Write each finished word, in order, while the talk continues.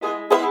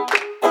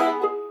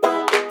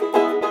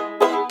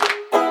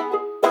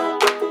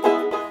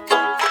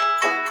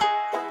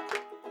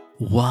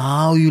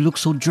Wow, you look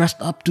so dressed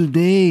up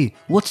today.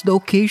 What's the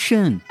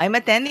occasion? I'm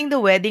attending the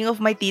wedding of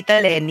my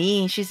tita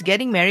Lenny. She's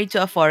getting married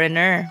to a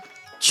foreigner.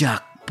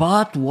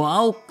 Jackpot!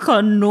 Wow,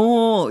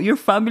 Kano! Your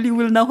family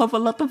will now have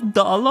a lot of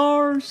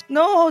dollars.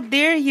 No, how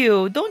dare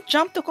you? Don't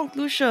jump to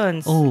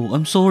conclusions. Oh,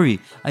 I'm sorry.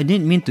 I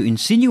didn't mean to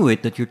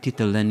insinuate that your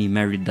Tita Lenny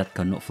married that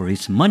Kano for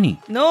his money.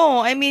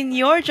 No, I mean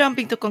you're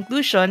jumping to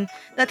conclusion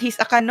that he's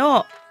a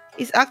Kano.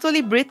 He's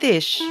actually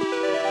British.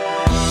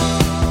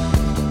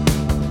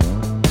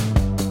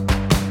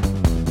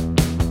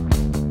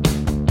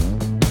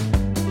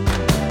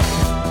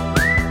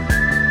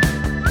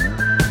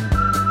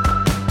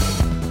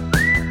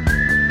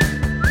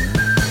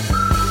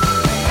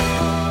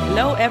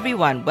 Hello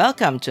everyone,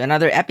 welcome to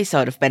another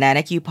episode of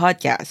Banana Q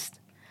Podcast.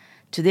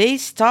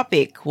 Today's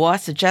topic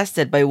was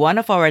suggested by one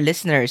of our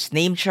listeners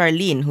named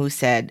Charlene, who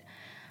said,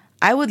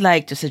 I would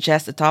like to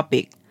suggest a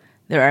topic.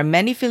 There are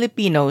many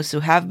Filipinos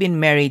who have been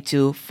married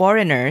to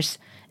foreigners,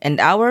 and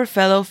our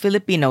fellow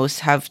Filipinos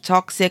have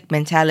toxic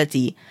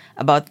mentality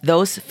about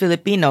those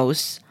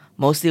Filipinos,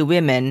 mostly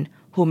women,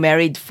 who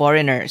married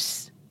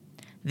foreigners.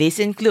 This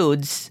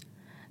includes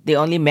they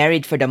only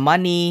married for the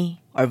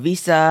money or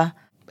visa,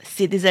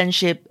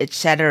 citizenship,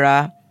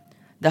 etc.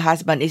 The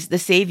husband is the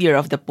savior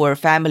of the poor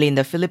family in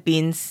the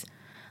Philippines.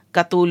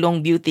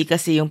 Katulong beauty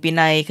kasi yung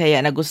Pinay kaya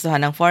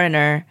nagustuhan ng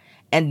foreigner,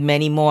 and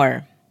many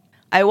more.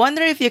 I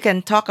wonder if you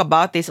can talk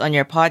about this on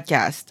your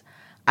podcast.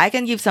 I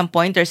can give some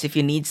pointers if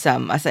you need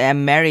some, as I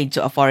am married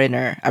to a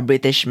foreigner, a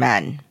British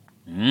man.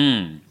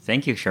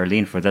 Thank you,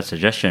 Charlene, for that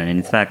suggestion.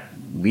 In fact,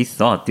 we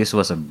thought this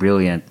was a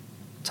brilliant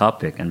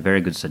topic and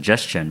very good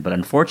suggestion. But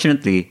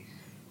unfortunately,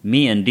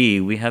 me and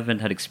Dee, we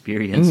haven't had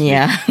experience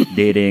with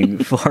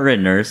dating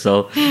foreigners.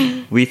 So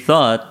we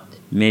thought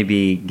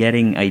maybe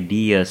getting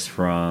ideas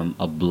from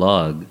a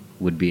blog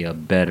would be a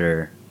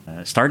better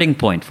starting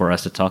point for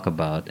us to talk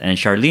about. And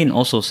Charlene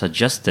also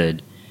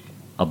suggested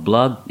a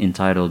blog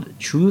entitled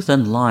Truth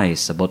and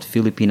Lies about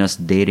Filipinas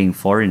dating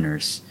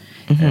foreigners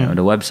on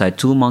the website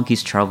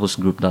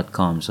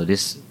twomonkeystravelsgroup.com. So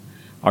this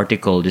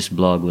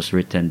blog was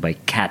written by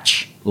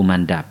Catch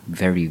Umandap.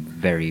 Very,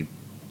 very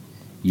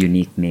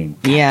unique name.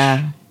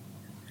 Catch.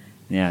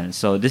 Yeah,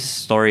 so this is a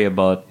story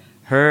about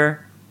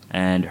her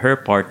and her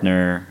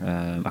partner,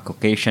 a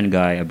Caucasian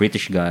guy, a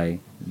British guy.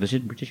 Was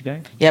it British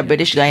guy? Yeah,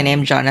 British guy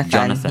named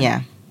Jonathan.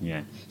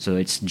 Yeah. So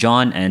it's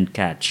John and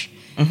Catch.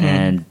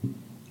 And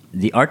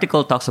the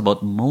article talks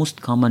about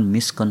most common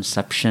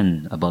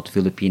misconception about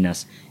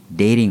Filipinas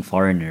dating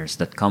foreigners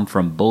that come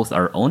from both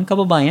our own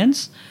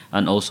kababayans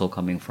and also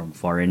coming from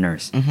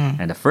foreigners.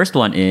 And the first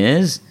one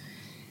is,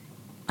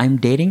 I'm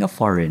dating a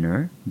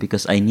foreigner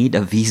because I need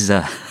a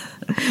visa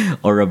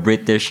or a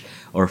British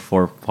or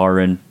for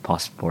foreign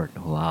passport.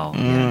 Wow.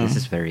 Yeah, this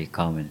is very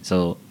common.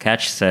 So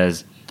Catch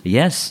says,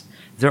 yes,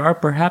 there are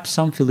perhaps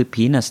some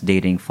Filipinas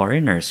dating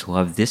foreigners who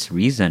have this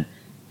reason,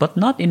 but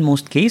not in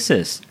most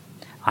cases.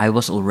 I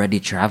was already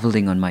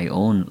traveling on my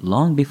own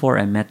long before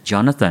I met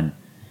Jonathan.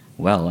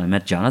 Well, I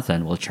met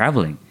Jonathan while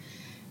traveling.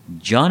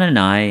 John and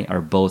I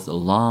are both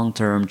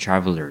long-term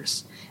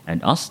travelers,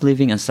 and us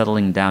living and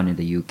settling down in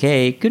the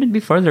UK couldn't be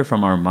further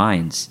from our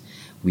minds.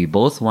 We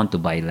both want to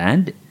buy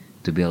land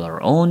to build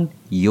our own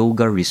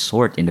yoga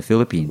resort in the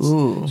Philippines.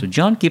 Ooh. So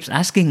John keeps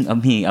asking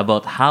me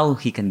about how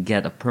he can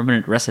get a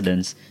permanent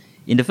residence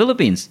in the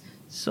Philippines.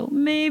 So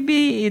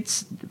maybe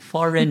it's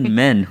foreign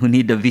men who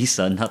need a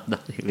visa, not the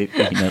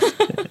Filipinos.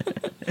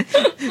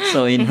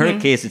 So in her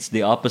case, it's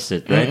the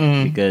opposite,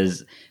 right?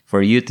 Because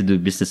for you to do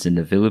business in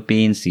the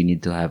Philippines, you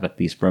need to have at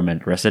least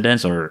permanent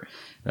residence or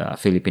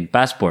Philippine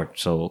passport.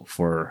 So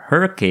for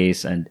her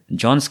case and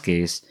John's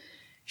case,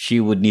 she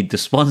would need to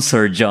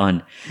sponsor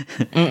John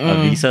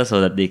a visa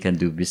so that they can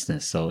do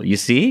business. So you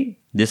see,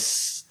 this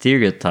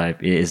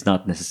stereotype is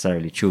not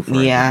necessarily true for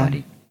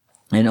everybody.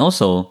 And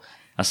also,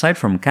 aside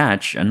from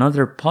Catch,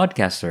 another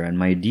podcaster and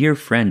my dear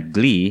friend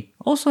Glee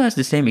also has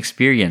the same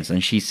experience.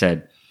 And she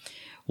said,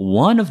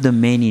 one of the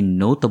many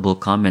notable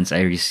comments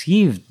I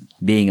received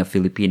being a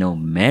Filipino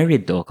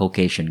married to a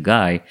Caucasian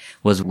guy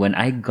was when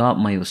I got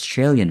my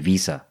Australian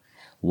visa.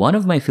 One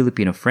of my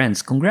Filipino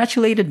friends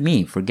congratulated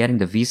me for getting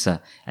the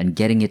visa and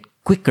getting it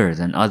quicker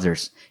than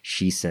others.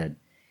 She said,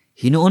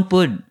 Hinoon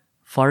pud,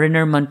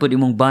 foreigner man pud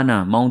imong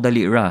bana, maong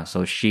dali ra.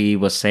 So she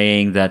was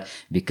saying that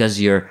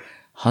because your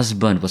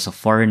husband was a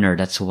foreigner,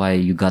 that's why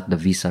you got the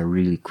visa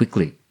really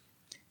quickly.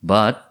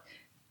 But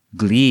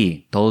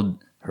Glee told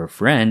her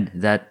friend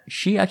that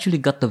she actually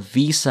got the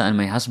visa and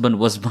my husband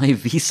was my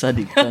visa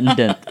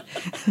dependent.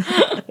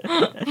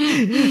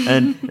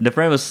 And the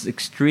friend was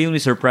extremely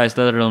surprised,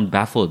 let alone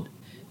baffled.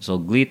 So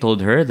Glee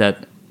told her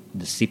that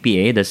the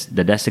CPA,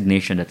 the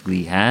designation that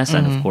Glee has,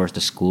 and of course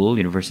the school,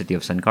 University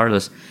of San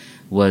Carlos,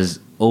 was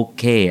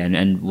okay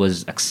and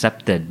was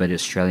accepted by the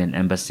Australian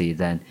embassy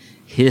than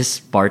his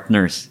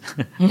partners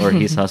or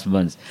his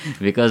husbands,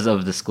 because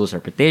of the school's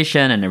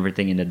reputation and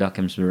everything in the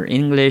documents were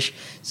English.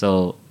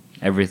 So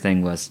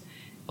everything was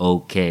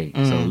okay.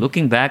 So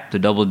looking back to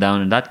double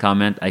down on that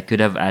comment, I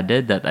could have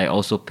added that I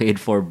also paid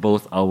for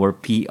both our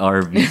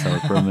PR visa, or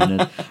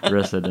permanent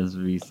residence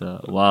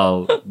visa.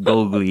 Wow,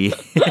 Gogly.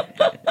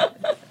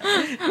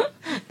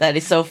 That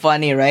is so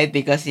funny, right?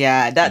 Because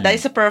that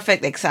is a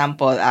perfect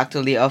example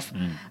actually of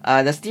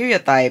the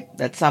stereotype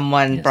that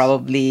someone Yes.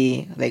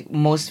 probably like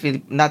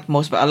not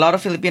most, but a lot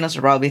of Filipinos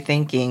are probably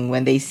thinking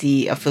when they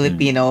see a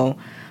Filipino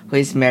who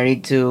is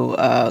married to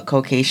a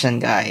Caucasian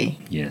guy.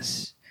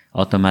 Yes.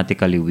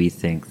 Automatically, we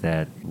think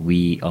that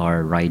we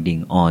are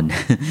riding on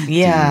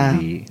Yeah. to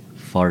the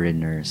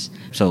foreigners.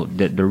 So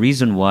the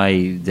reason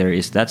why there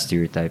is that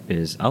stereotype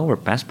is our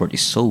passport is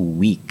so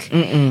weak,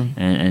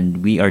 and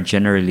we are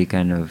generally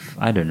kind of,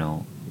 I don't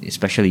know,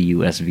 especially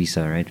U.S.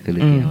 visa, right?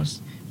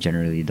 Filipinos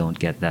generally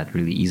don't get that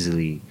really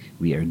easily.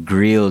 We are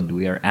grilled.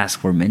 We are asked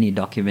for many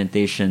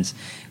documentations.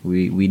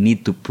 We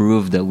need to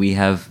prove that we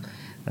have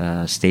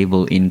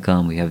stable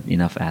income. We have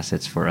enough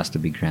assets for us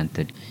to be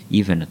granted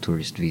even a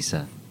tourist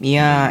visa.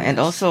 Yeah, and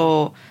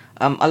also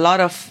a lot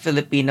of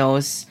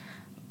Filipinos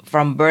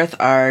from birth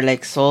are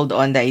like sold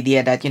on the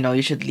idea that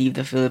you should leave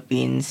the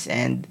Philippines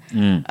and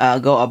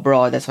go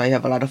abroad. That's why you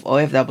have a lot of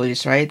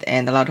OFWs, right?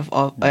 And a lot of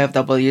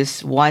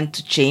OFWs want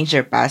to change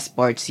their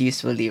passports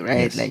usually,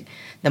 right? Yes. Like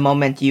the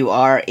moment you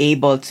are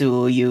able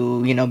to,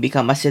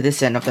 become a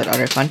citizen of that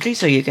other country,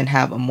 so you can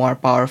have a more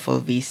powerful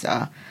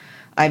visa.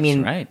 I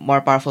mean, right. more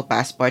powerful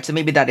passport. So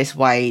maybe that is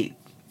why,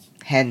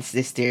 hence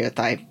this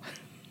stereotype.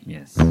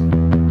 Yes.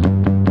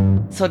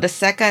 So the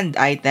second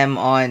item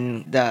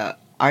on the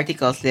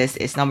articles list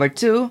is number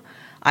 2.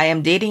 I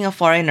am dating a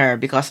foreigner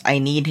because I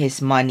need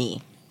his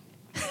money.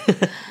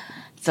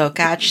 So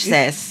Catch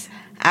says,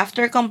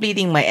 after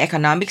completing my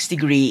economics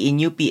degree in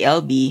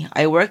UPLB,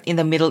 I worked in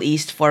the Middle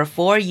East for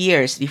 4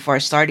 years before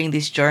starting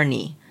this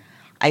journey.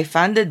 I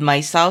funded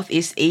my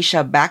Southeast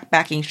Asia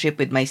backpacking trip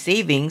with my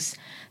savings.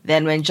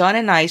 Then when John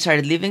and I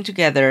started living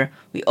together,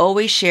 we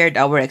always shared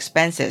our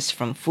expenses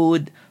from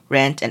food,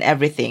 rent, and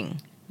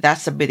everything.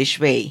 That's the British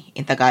way.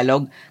 In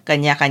Tagalog,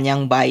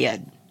 kanya-kanyang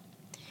bayad.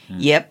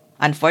 Yep,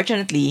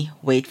 unfortunately,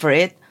 wait for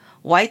it,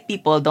 white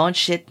people don't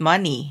shit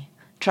money.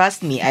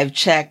 Trust me, I've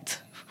checked.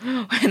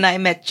 When I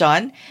met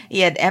John, he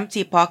had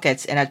empty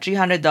pockets and a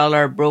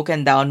 $300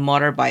 broken down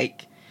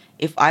motorbike.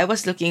 If I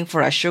was looking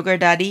for a sugar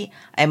daddy,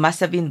 I must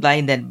have been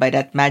blinded by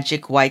that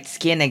magic white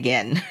skin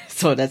again.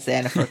 So that's the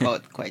end of her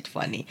quote. Quite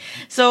funny.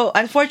 So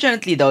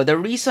unfortunately though, the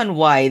reason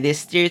why this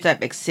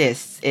stereotype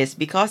exists is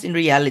because in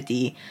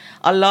reality,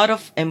 a lot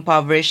of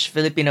impoverished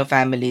Filipino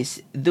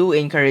families do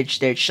encourage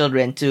their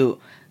children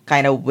to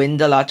kind of win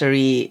the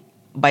lottery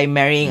by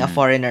marrying a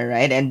foreigner,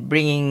 right? And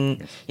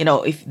bringing,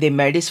 if they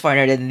marry this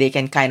foreigner, then they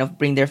can kind of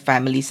bring their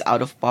families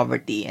out of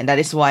poverty. And that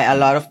is why a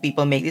lot of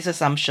people make this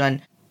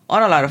assumption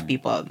on a lot of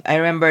people. I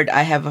remembered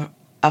I have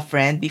a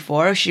friend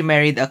before. She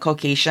married a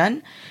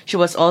Caucasian. She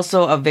was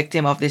also a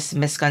victim of this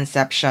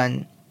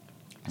misconception.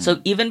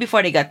 So even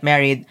before they got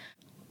married,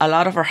 a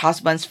lot of her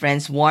husband's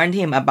friends warned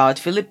him about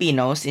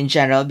Filipinos in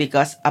general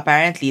because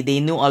apparently they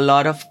knew a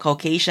lot of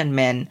Caucasian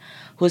men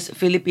whose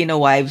Filipino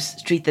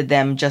wives treated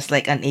them just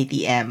like an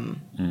ATM.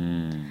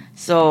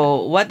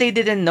 So what they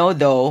didn't know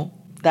though,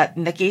 that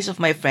in the case of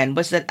my friend,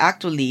 was that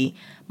actually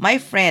my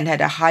friend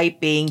had a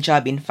high-paying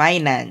job in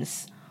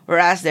finance,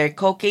 whereas their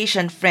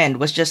Caucasian friend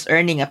was just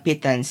earning a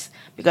pittance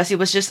because he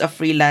was just a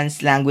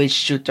freelance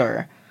language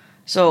tutor.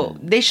 So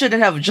they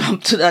shouldn't have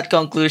jumped to that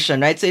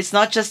conclusion, right? So it's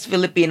not just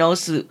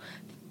Filipinos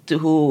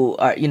who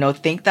are,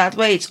 think that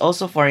way. It's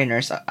also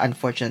foreigners,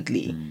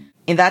 unfortunately.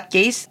 In that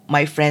case,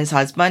 my friend's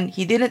husband,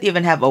 he didn't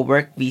even have a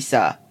work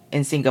visa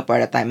in Singapore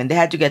at the time, and they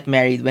had to get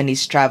married when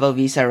his travel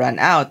visa ran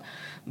out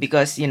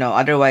because,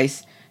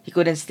 otherwise he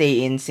couldn't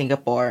stay in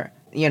Singapore.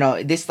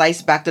 This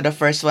ties back to the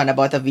first one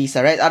about the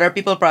visa, right? Other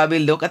people probably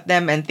look at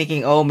them and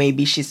thinking, oh,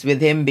 maybe she's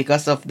with him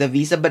because of the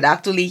visa, but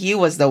actually he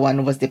was the one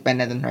who was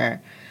dependent on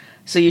her.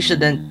 So you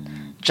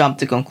shouldn't jump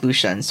to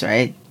conclusions,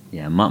 right?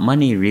 Yeah,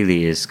 money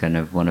really is kind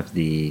of one of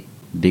the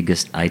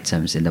biggest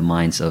items in the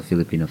minds of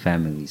Filipino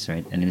families,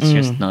 right? And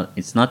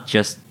it's not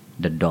just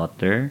the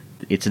daughter,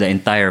 it's the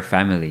entire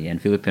family. And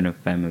Filipino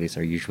families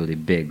are usually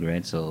big,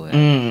 right? So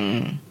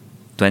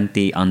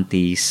 20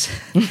 aunties,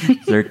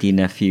 30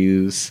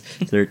 nephews,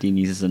 30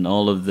 nieces, and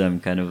all of them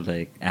kind of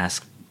like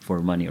ask for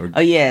money or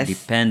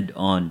depend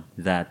on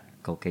that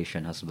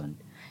Caucasian husband.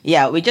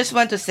 Yeah, we just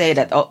want to say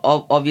that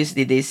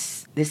obviously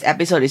this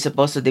episode is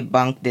supposed to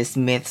debunk these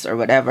myths or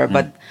whatever,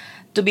 but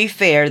to be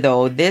fair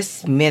though,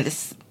 these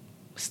myths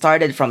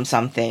started from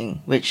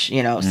something which,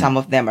 some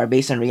of them are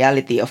based on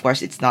reality. Of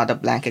course, it's not a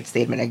blanket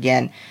statement.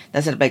 Again,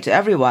 doesn't apply to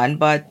everyone,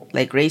 but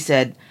like Ray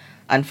said,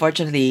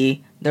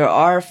 unfortunately, there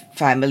are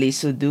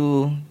families who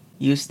do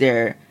use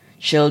their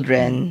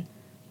children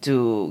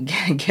to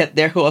get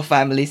their whole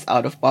families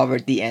out of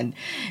poverty, and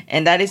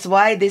that is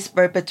why this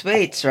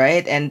perpetuates,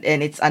 right? And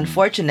it's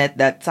unfortunate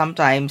that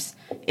sometimes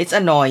it's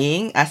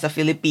annoying as a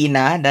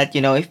Filipina that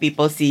if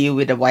people see you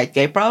with a white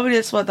guy, probably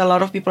that's what a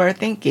lot of people are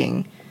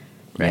thinking,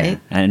 right?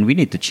 Yeah. And we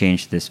need to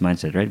change this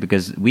mindset, right?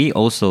 Because we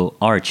also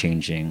are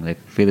changing.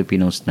 Like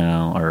Filipinos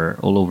now are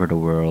all over the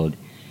world.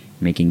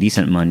 making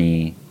decent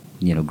money,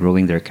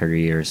 growing their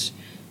careers.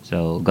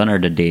 So gone are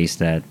the days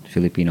that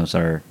Filipinos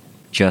are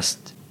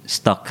just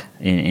stuck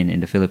in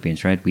the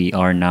Philippines, right? We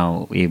are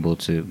now able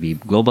to be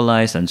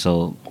globalized, and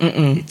so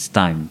it's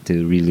time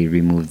to really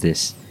remove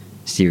this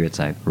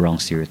wrong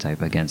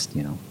stereotype against,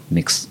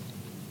 mixed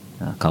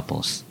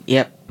couples.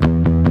 Yep.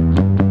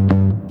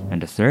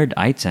 And the third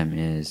item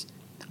is,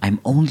 I'm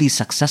only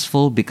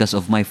successful because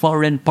of my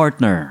foreign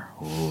partner.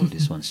 Oh,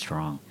 this one's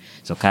strong.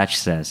 So Catch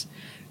says,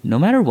 no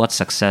matter what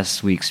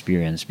success we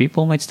experience,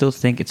 people might still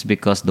think it's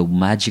because the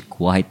magic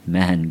white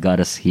man got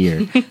us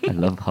here. I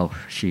love how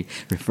she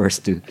refers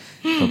to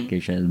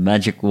Caucasian,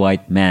 magic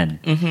white man.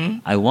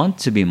 I want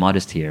to be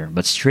modest here,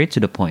 but straight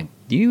to the point.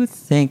 Do you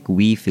think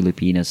we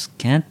Filipinos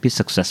can't be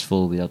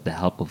successful without the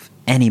help of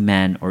any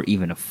man or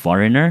even a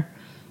foreigner?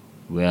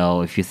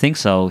 Well, if you think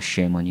so,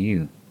 shame on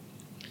you.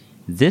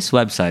 This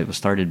website was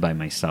started by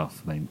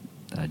myself.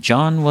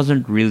 John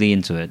wasn't really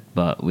into it,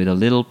 but with a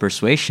little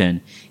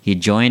persuasion, he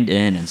joined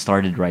in and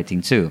started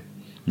writing too.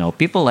 Now,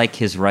 people like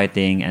his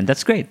writing, and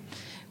that's great.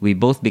 We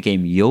both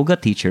became yoga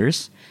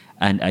teachers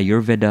and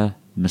Ayurveda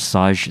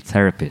massage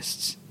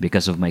therapists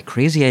because of my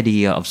crazy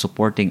idea of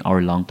supporting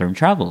our long-term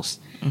travels.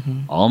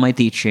 All my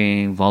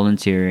teaching,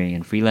 volunteering,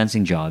 and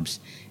freelancing jobs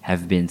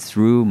have been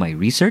through my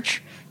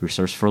research,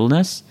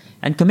 resourcefulness,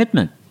 and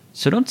commitment.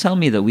 So don't tell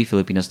me that we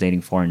Filipinos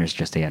dating foreigners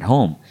just stay at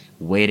home,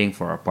 waiting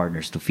for our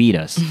partners to feed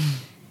us.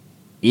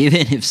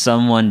 Even if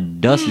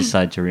someone does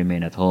decide to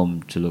remain at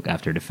home to look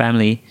after the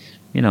family,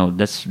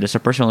 that's a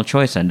personal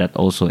choice, and that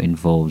also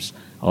involves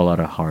a lot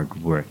of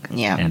hard work.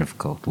 Yeah. End of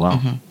quote. Wow.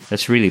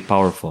 That's really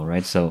powerful,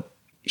 right? So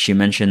she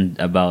mentioned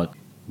about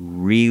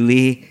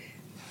really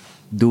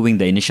doing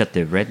the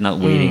initiative, right? Not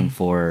waiting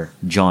for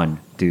John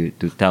to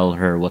tell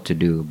her what to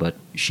do, but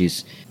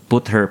she's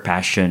put her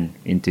passion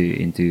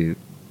into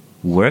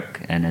work,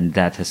 and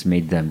that has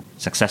made them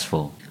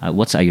successful.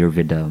 What's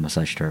Ayurveda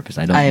massage therapist?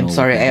 I don't know. I'm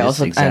sorry. what I that is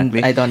also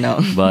exactly, I don't know.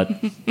 but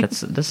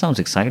that sounds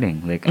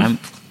exciting. Like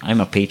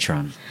I'm a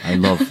patron. I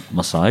love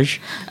massage.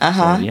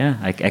 So yeah,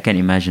 I can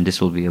imagine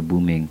this will be a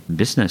booming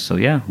business. So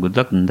yeah, good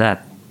luck on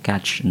that,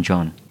 Catch and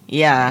John.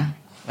 Yeah.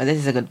 Well, this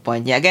is a good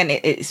point. Yeah, again,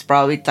 it's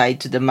probably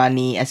tied to the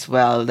money as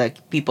well.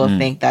 Like people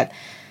think that,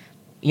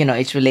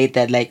 it's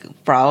related. Like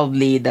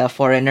probably the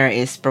foreigner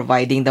is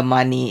providing the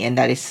money, and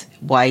that is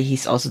why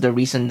he's also the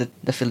reason that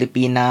the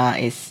Filipina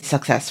is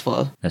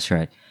successful. That's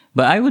right.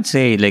 But I would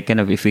say, like,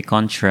 kind of, if we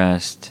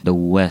contrast the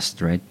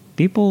West, right?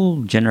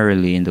 People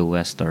generally in the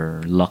West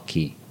are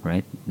lucky,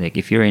 right? Like,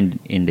 if you're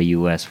in the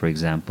US, for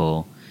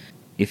example,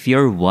 if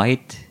you're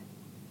white,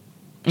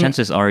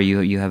 chances are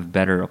you have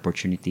better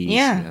opportunities.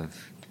 Yeah.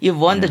 You've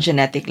won the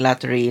genetic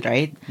lottery,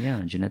 right?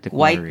 Yeah, genetic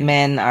White lottery.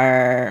 men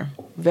are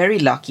very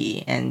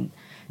lucky, and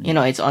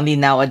it's only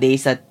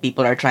nowadays that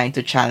people are trying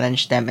to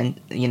challenge them, and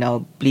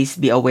please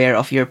be aware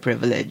of your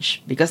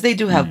privilege, because they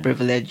do have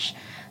privilege.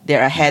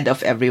 They're ahead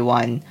of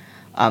everyone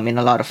in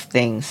a lot of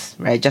things,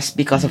 right? Just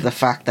because of the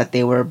fact that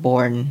they were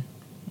born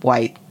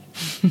white.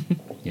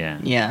 Yeah.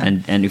 Yeah.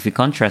 And if we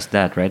contrast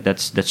that, right,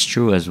 that's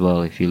true as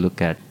well if you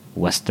look at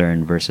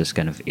Western versus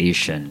kind of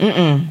Asian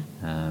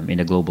in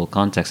a global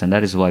context. And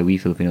that is why we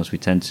Filipinos, we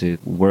tend to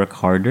work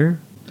harder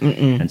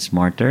and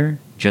smarter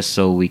just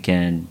so we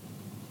can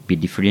be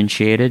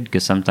differentiated,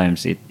 because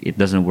sometimes it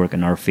doesn't work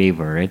in our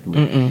favor, right?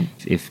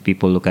 If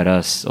people look at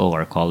us,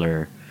 our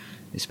color,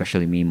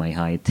 especially me, my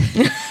height,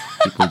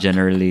 people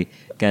generally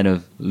kind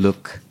of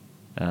look,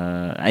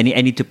 I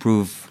need to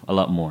prove a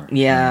lot more.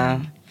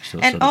 Yeah.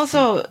 And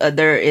also,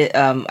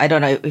 I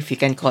don't know if you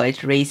can call it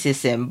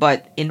racism,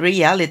 but in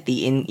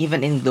reality,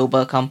 even in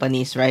global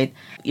companies, right,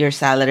 your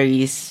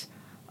salaries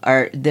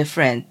are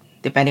different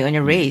depending on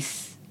your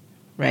race,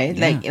 right?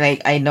 Yeah.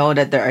 Like I know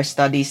that there are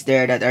studies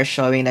there that are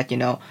showing that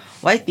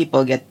white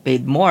people get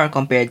paid more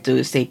compared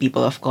to, say,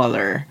 people of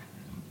color,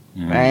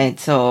 right?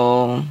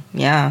 So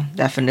yeah,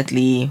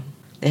 definitely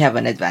they have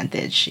an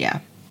advantage.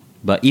 Yeah.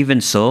 But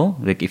even so,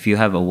 like if you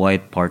have a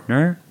white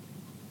partner,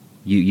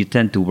 you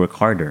tend to work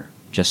harder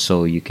just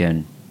so you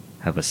can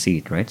have a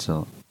seat, right?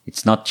 So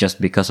it's not just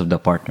because of the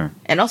partner.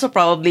 And also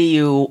probably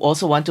you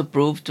also want to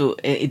prove to,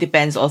 it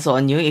depends also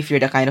on you if you're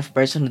the kind of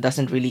person who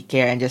doesn't really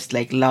care and just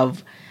like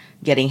love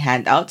getting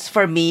handouts.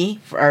 For me,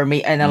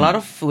 and a lot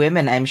of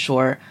women, I'm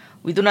sure,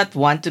 we do not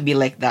want to be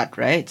like that,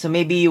 right? So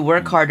maybe you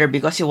work harder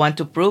because you want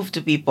to prove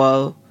to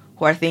people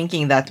who are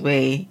thinking that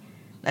way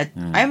that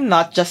I'm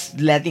not just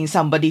letting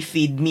somebody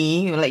feed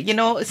me,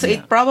 so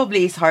it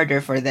probably is harder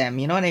for them,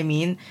 you know what I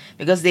mean?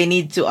 Because they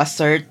need to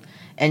assert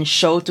and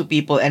show to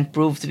people and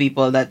prove to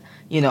people that,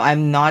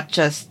 I'm not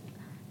just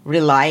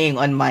relying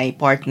on my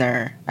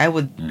partner, I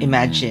would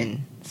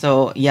imagine.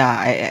 So, yeah,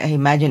 I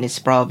imagine it's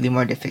probably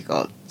more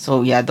difficult.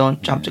 So, yeah,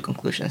 don't jump to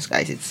conclusions,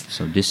 guys. It's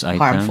So this item,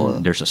 harmful.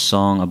 there's a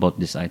song about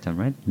this item,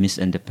 right? Miss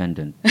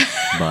Independent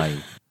by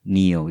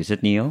Neo. Is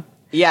it Neo?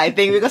 Yeah, I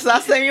think because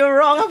last time you were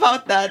wrong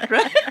about that,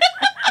 right?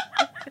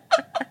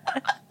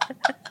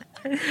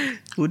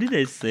 Who did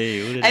I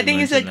say? I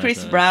think you said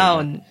Chris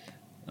Brown.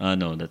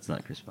 No, that's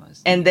not Chris Brown.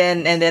 And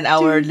then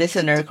our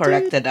listener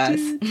corrected us.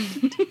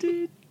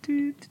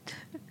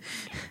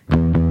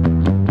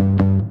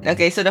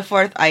 Okay, so the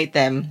fourth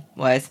item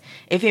was,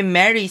 if he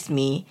marries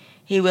me,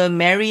 he will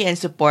marry and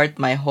support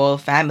my whole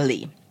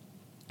family.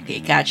 Okay,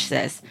 Catch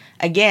says,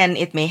 again,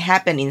 it may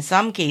happen in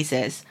some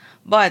cases,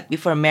 but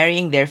before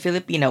marrying their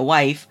Filipino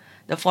wife,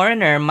 the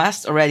foreigner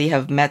must already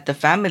have met the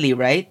family,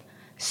 right?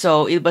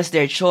 So it was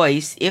their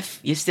choice if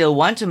you still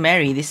want to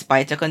marry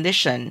despite a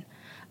condition.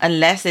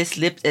 Unless they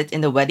slipped it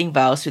in the wedding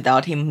vows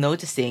without him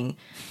noticing,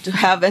 to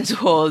have and to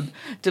hold,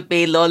 to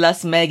pay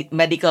Lola's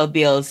medical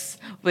bills.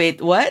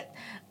 Wait, what?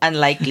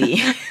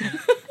 Unlikely.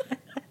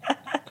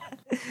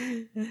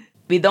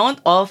 We don't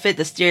all fit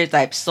the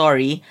stereotype,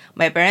 sorry.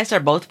 My parents are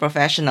both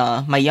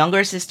professional. My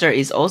younger sister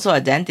is also a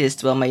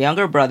dentist while my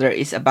younger brother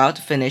is about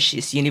to finish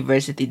his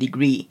university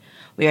degree.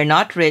 We are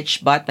not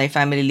rich, but my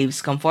family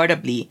lives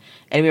comfortably,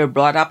 and we were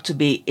brought up to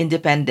be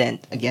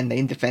independent. Again, the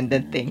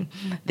independent thing.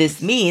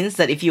 This means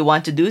that if you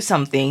want to do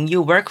something,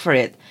 you work for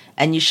it,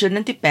 and you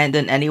shouldn't depend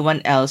on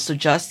anyone else to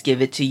just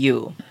give it to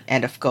you.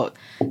 End of quote.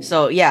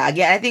 So, yeah,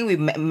 again, I think we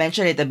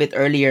mentioned it a bit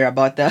earlier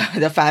about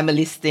the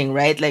families thing,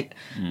 right? Like,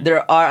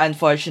 there are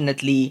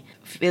unfortunately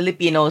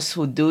Filipinos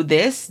who do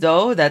this,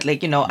 though, that,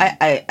 like,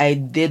 I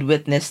did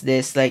witness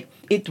this. Like,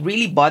 it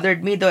really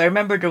bothered me, though. I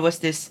remember there was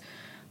this,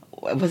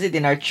 was it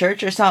in our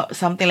church or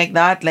something like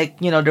that? Like,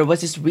 there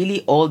was this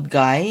really old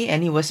guy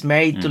and he was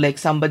married to like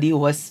somebody who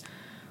was,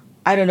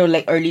 I don't know,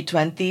 like early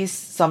 20s,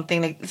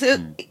 something like. So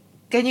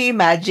can you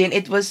imagine?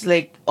 It was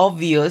like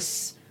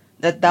obvious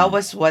that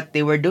was what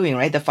they were doing,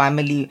 right? The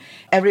family,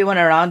 everyone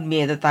around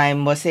me at the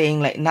time was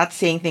saying, like, not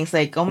saying things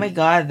like, oh my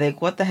God,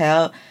 like, what the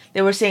hell?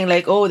 They were saying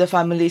like, oh, the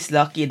family is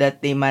lucky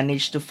that they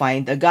managed to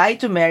find a guy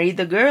to marry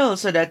the girl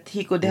so that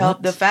he could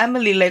help the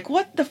family. Like,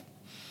 what the,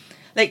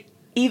 like,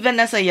 even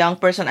as a young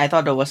person, I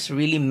thought it was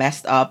really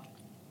messed up.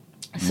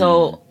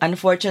 So,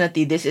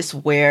 unfortunately, this is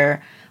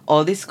where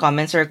all these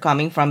comments are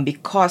coming from,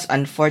 because,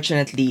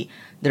 unfortunately,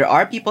 there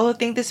are people who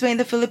think this way in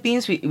the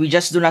Philippines. We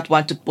just do not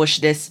want to push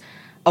this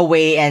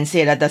away and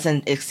say that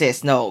doesn't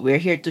exist. No, we're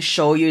here to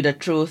show you the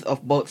truth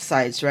of both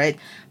sides, right?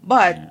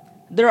 But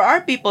there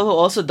are people who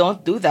also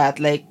don't do that,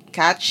 like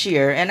Catch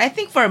here. And I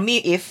think for me,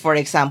 if, for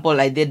example,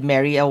 I did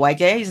marry a white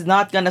guy, he's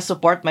not gonna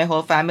support my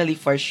whole family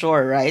for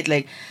sure, right?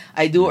 Like,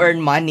 I do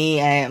earn money,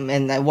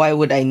 and why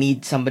would I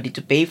need somebody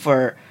to pay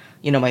for,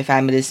 my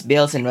family's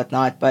bills and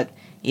whatnot? But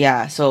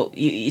yeah, so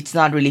it's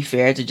not really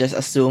fair to just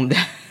assume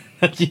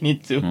that you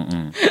need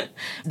to.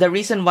 The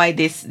reason why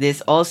this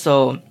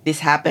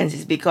happens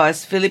is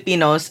because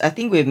Filipinos, I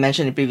think we've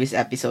mentioned in previous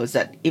episodes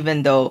that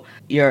even though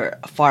you're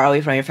far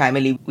away from your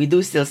family, we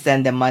do still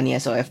send them money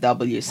as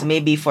OFW. So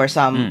maybe for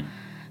some,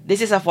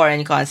 this is a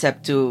foreign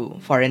concept to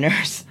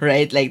foreigners,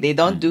 right? Like, they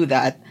don't do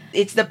that.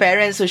 It's the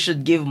parents who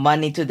should give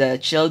money to the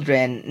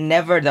children,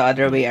 never the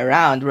other way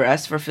around.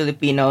 Whereas for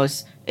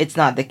Filipinos, it's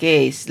not the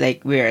case.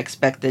 Like, we're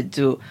expected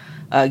to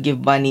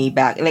give money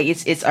back. Like,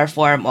 it's our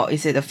form, or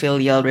is it a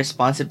filial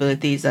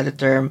responsibility? Is that a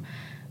term?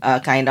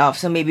 Kind of.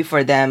 So maybe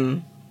for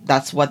them,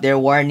 that's what they're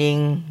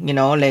warning,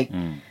 like,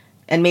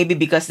 and maybe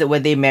because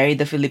when they married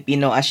the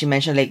Filipino, as she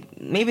mentioned,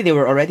 like, maybe they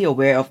were already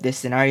aware of this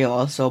scenario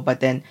also, but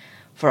then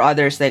for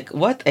others, like,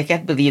 what? I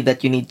can't believe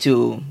that you need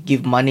to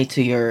give money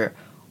to your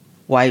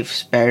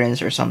wife's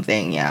parents or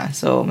something. Yeah,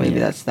 so maybe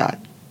that's that.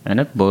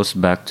 And it goes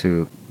back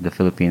to the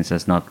Philippines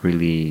as not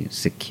really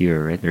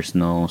secure, right? There's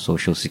no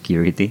social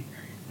security.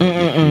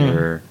 If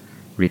you're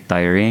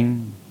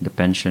retiring, the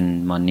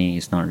pension money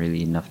is not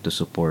really enough to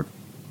support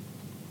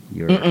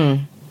your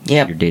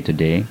day to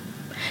day.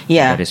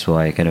 Yeah, that is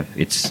why kind of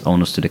it's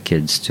almost to the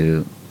kids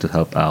to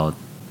help out.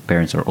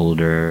 Parents are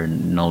older,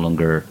 no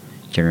longer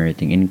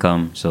generating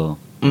income. So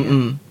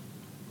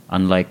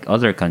unlike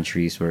other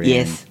countries where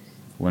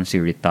once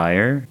you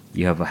retire,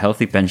 you have a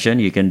healthy pension,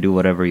 you can do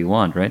whatever you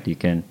want, right? You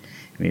can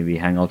maybe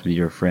hang out with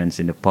your friends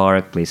in the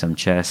park, play some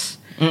chess,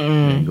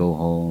 and go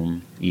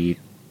home, eat,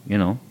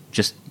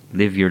 just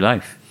live your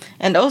life.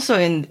 And also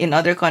in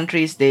other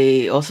countries,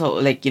 they also,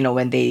 like,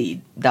 when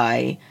they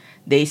die,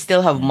 they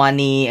still have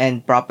money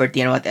and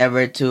property and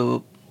whatever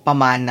to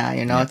pamana,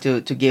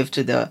 to give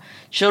to the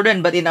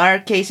children. But in our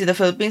case in the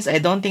Philippines, I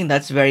don't think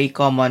that's very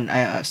common,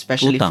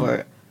 especially Utang.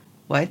 for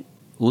what?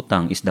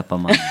 Utang is the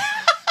pamana.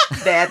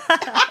 That.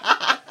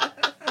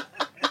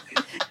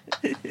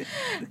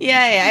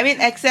 Yeah. I mean,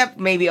 except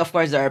maybe, of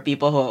course, there are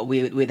people who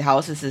with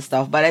houses and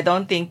stuff, but I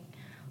don't think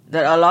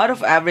that a lot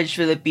of average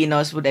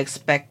Filipinos would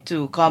expect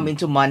to come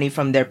into money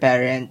from their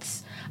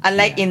parents.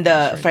 Unlike in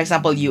the, for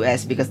example,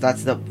 US, because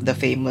that's the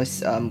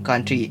famous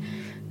country,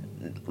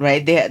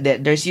 right?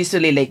 There's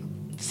usually like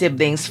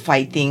siblings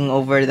fighting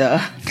over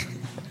the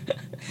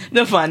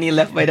the money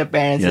left by the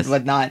parents and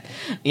whatnot.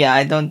 Yeah,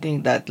 I don't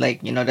think that,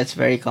 like, that's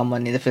very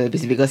common in the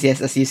Philippines, because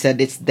yes, as you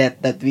said, it's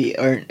debt that we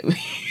earn.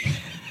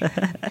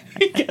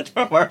 We get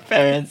from our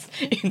parents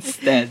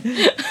instead.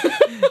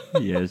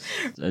 Yes,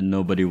 and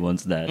nobody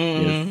wants that.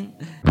 Yes.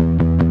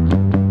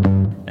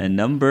 And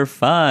number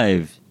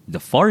 5, the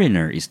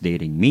foreigner is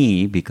dating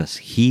me because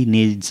he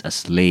needs a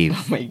slave.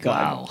 Oh my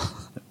God. Wow.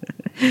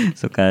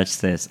 So Catch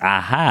says,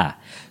 aha,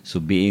 so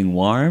being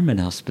warm and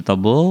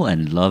hospitable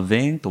and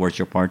loving towards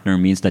your partner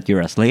means that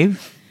you're a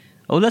slave?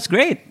 Oh, that's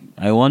great.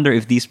 I wonder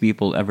if these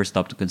people ever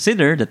stop to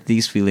consider that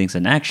these feelings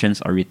and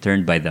actions are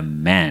returned by the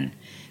man.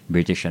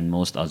 British and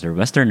most other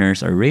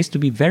Westerners are raised to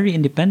be very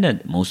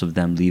independent. Most of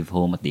them leave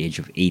home at the age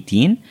of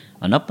 18,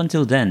 and up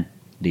until then,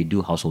 they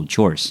do household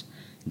chores.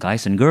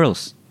 Guys and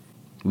girls.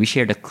 We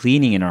share the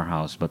cleaning in our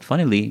house, but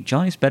funnily,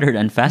 John is better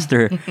and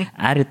faster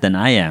at it than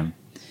I am.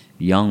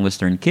 Young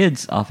Western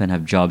kids often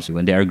have jobs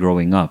when they are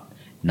growing up.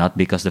 Not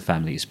because the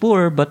family is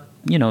poor, but,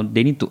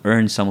 they need to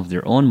earn some of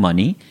their own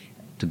money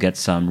to get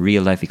some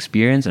real-life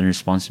experience and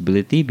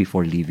responsibility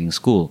before leaving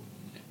school.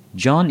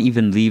 John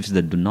even leaves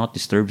the Do Not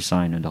Disturb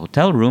sign on the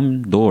hotel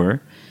room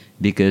door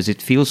because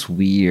it feels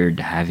weird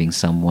having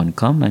someone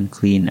come and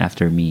clean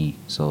after me.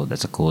 So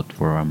that's a quote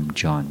from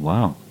John.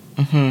 Wow.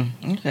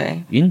 Mm-hmm.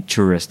 Okay.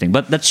 Interesting.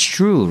 But that's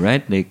true,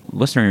 right? Like,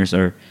 Westerners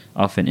are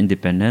often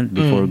independent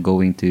before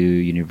going to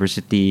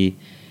university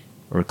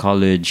or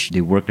college.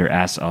 They work their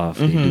ass off.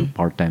 They do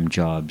part-time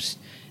jobs.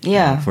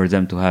 Yeah. For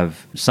them to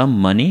have some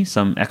money,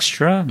 some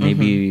extra,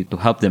 maybe to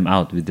help them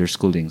out with their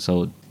schooling.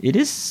 So it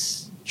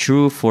is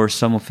true for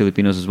some of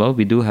Filipinos as well.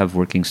 We do have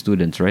working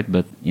students, right?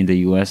 But in the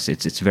US,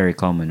 it's very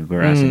common.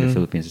 Whereas in the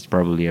Philippines, it's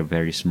probably a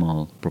very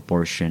small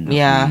proportion of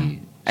the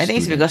I think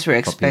it's student because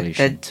we're population.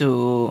 expected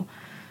to,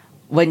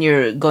 when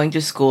you're going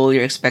to school,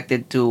 you're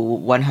expected to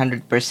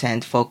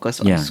 100% focus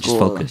on just school.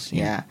 focus,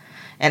 Yeah.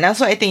 And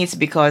also, I think it's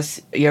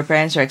because your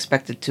parents are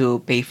expected to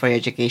pay for your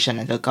education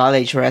until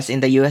college, whereas in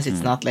the US, it's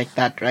not like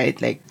that, right?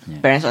 Like,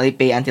 parents only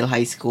pay until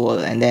high school,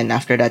 and then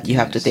after that, you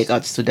have to take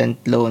out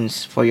student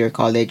loans for your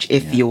college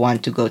if you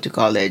want to go to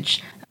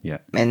college. Yeah.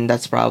 And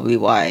that's probably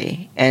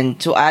why. And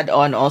to add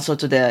on also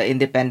to the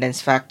independence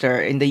factor,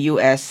 in the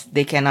US,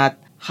 they cannot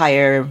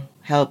hire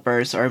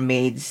helpers or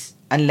maids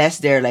unless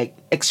they're like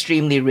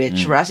extremely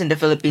rich. Whereas in the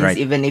Philippines,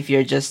 even if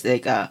you're just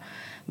like a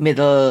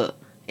middle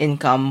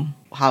income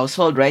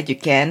household, right, you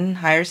can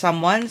hire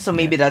someone. So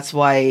maybe that's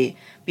why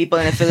people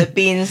in the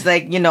Philippines,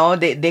 like,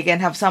 they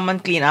can have someone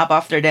clean up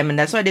after them, and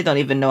that's why they don't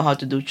even know how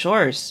to do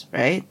chores,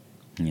 right?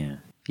 Yeah.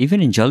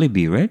 Even in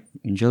Jollibee, right?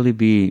 In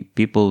Jollibee,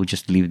 people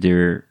just leave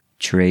their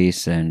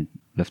trays and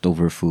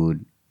leftover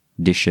food,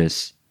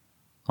 dishes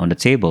on the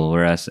table,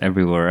 whereas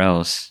everywhere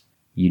else,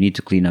 you need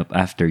to clean up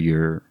after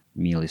your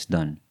meal is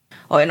done.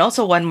 Oh, and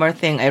also one more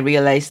thing, I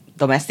realized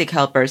domestic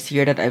helpers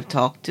here that I've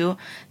talked to,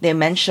 they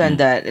mentioned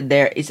that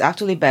it's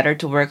actually better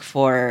to work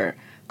for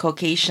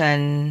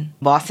Caucasian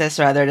bosses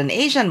rather than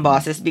Asian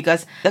bosses,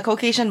 because the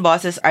Caucasian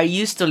bosses are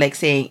used to, like,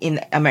 saying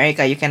in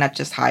America, you cannot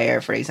just hire,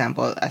 for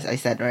example, as I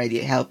said already,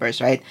 helpers,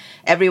 right?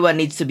 Everyone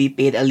needs to be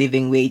paid a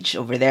living wage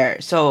over there.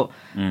 So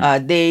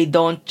they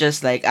don't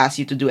just like ask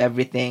you to do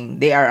everything.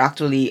 They are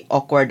actually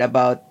awkward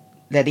about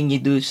letting you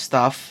do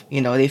stuff.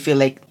 They feel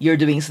like you're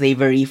doing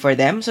slavery for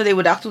them, so they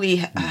would actually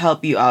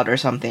help you out or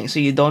something.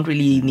 So you don't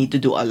really need to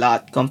do a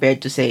lot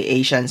compared to, say,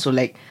 Asians who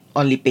like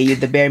only pay you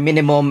the bare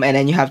minimum and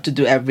then you have to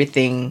do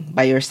everything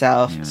by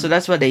yourself. So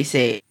that's what they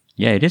say.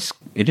 Yeah, it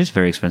is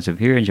very expensive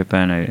here in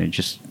Japan. I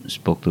just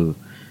spoke to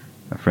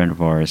a friend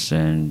of ours,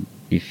 and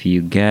if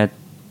you get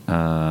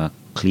a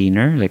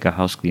cleaner, like a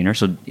house cleaner,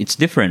 so it's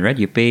different, right?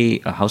 You pay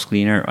a house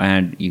cleaner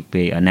and you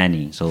pay a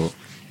nanny, so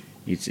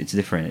it's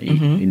different.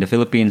 In the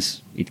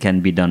Philippines, it can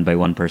be done by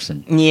one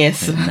person.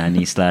 Yes. A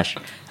nanny slash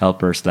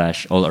helper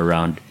slash all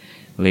around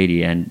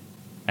lady, and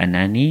a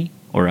nanny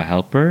or a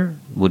helper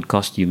would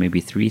cost you maybe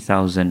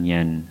 3,000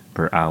 yen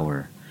per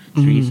hour.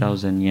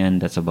 3,000 yen,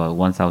 that's about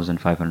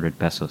 1,500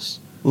 pesos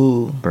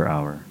per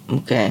hour.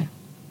 Okay.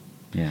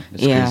 Yeah,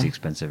 it's crazy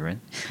expensive, right?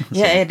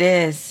 Yeah, it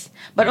is.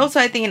 But also,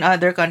 I think in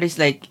other countries,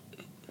 like,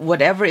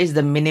 whatever is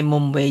the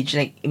minimum wage,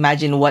 like,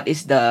 imagine what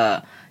is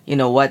the,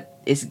 what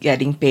is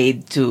getting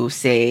paid to,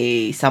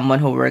 say, someone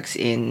who works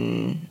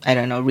in, I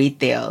don't know,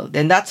 retail,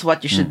 then that's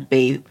what you should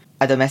pay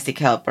a domestic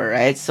helper,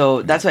 right?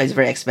 So that's why it's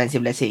very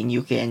expensive, let's say in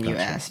UK and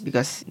US,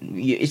 because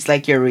it's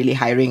like you're really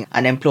hiring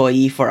an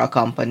employee for a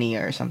company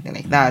or something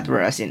like that,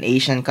 whereas in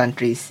Asian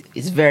countries,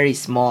 it's very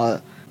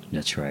small.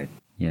 That's right.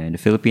 Yeah, in the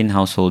Philippine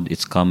household,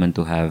 it's common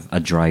to have a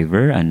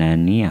driver, a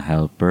nanny, a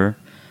helper,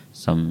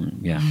 so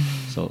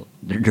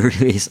there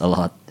really is a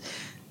lot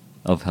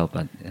of help,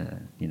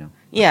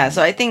 Yeah,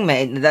 so I think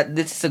that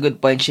this is a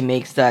good point she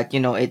makes, that,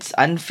 it's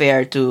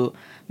unfair to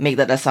make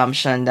that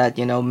assumption that,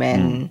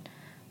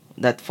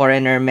 that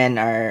foreigner men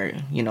are,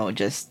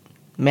 just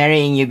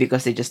marrying you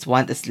because they just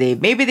want a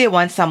slave. Maybe they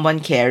want someone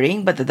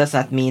caring, but that does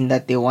not mean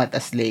that they want a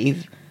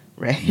slave,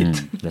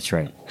 right? That's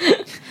right.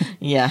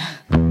 Yeah.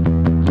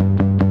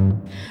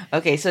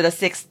 Okay, so the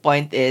sixth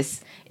point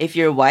is, if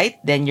you're white,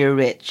 then you're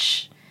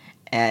rich.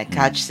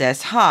 Catch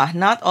says,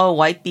 not all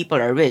white people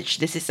are rich.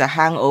 This is a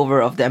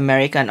hangover of the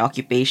American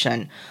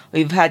occupation.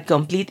 We've had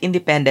complete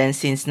independence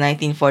since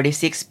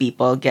 1946.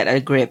 People, get a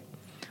grip.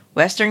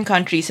 Western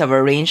countries have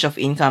a range of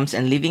incomes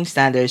and living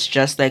standards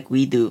just like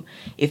we do.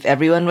 If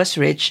everyone was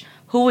rich,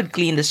 who would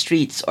clean the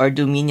streets or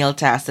do menial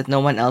tasks that no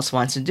one else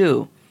wants to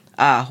do?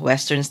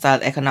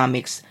 Western-style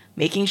economics,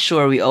 making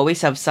sure we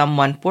always have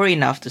someone poor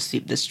enough to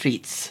sweep the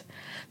streets.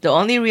 The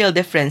only real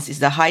difference is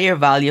the higher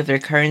value of their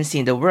currency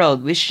in the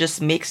world, which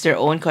just makes their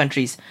own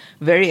countries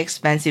very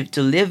expensive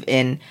to live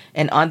in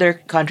and other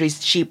countries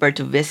cheaper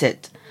to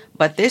visit.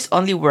 But this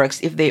only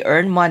works if they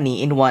earn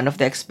money in one of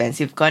the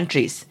expensive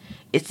countries.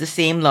 It's the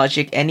same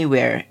logic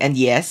anywhere, and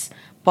yes,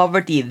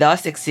 poverty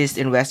does exist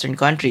in Western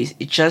countries.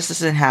 It just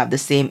doesn't have the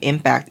same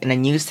impact in a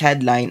news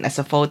headline as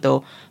a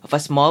photo of a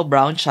small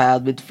brown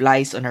child with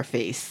flies on her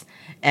face.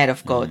 End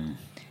of quote.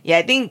 Yeah,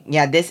 I think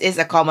this is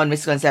a common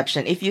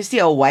misconception. If you see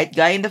a white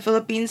guy in the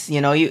Philippines, you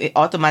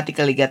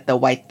automatically get the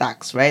white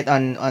tax, right?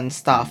 On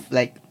stuff.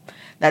 Like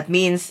that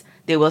means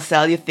they will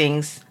sell you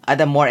things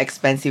at a more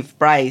expensive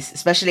price,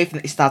 especially if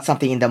it's not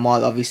something in the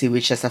mall, obviously,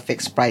 which has a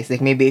fixed price.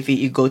 Like maybe if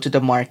you go to the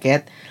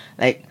market,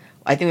 like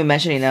I think we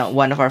mentioned in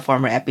one of our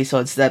former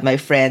episodes that my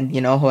friend,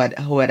 who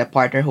had a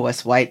partner who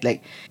was white,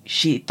 like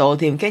she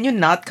told him, "Can you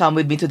not come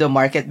with me to the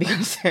market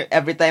because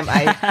every time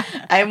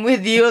I'm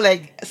with you,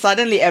 like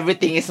suddenly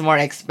everything is more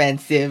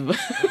expensive."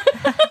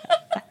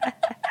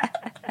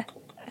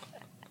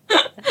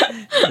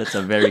 That's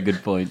a very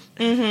good point.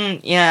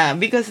 Yeah,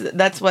 because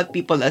that's what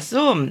people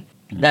assume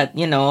that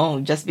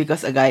just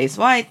because a guy is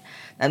white,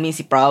 that means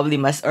he probably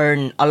must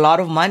earn a lot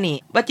of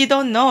money. But you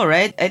don't know,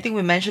 right? I think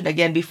we mentioned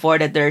again before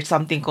that there's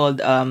something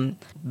called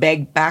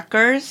beg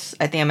packers.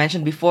 I think I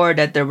mentioned before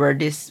that there were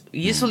this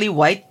usually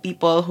white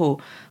people who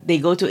they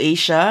go to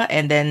Asia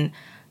and then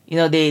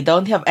they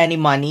don't have any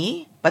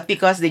money. But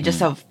because they just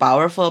have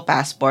powerful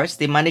passports,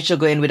 they manage to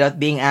go in without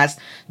being asked,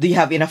 do you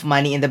have enough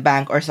money in the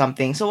bank or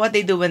something? So what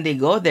they do when they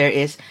go there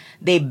is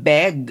they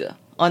beg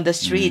on the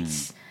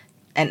streets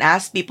and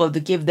ask people to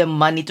give them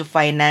money to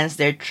finance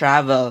their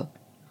travel.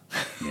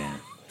 Yeah.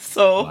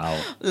 So, Wow.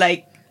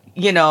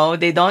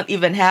 they don't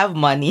even have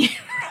money,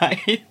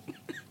 right?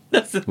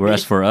 That's the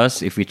Whereas thing. for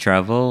us, if we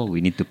travel, we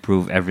need to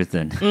prove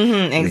everything.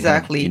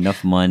 Exactly. We have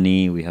enough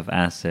money, we have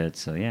assets,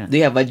 so yeah. Do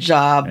you have a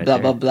job? Right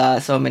Blah, there. blah, blah.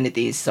 So many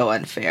things. So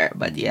unfair.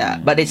 But yeah.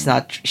 But it's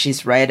not,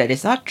 she's right that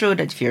it's not true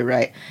that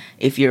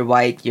if you're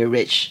white, you're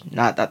rich.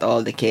 Not at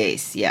all the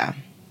case. Yeah.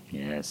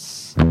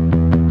 Yes.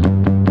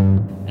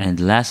 And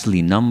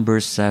lastly, number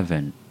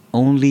 7.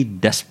 Only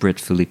desperate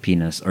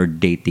Filipinas are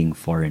dating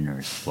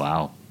foreigners.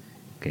 Wow.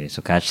 Okay,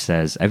 so Catch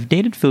says, I've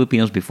dated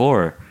Filipinos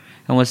before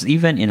and was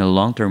even in a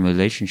long-term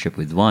relationship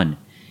with one.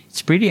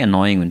 It's pretty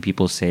annoying when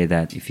people say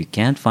that if you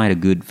can't find a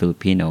good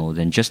Filipino,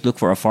 then just look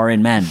for a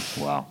foreign man.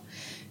 Wow.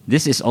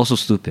 This is also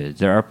stupid.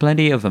 There are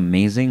plenty of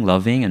amazing,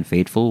 loving, and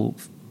faithful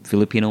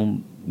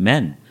Filipino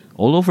men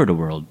all over the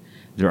world.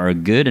 There are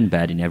good and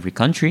bad in every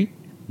country.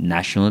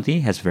 Nationality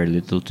has very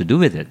little to do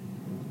with it.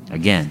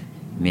 Again,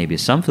 maybe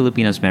some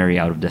Filipinos marry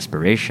out of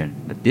desperation,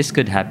 but this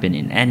could happen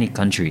in any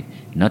country,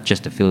 not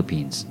just the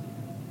Philippines.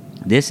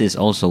 This is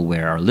also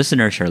where our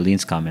listener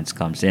Charlene's comments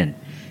comes in,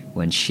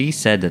 when she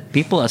said that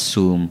people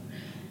assume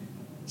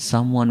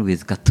someone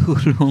with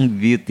katulong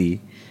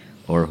beauty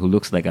or who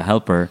looks like a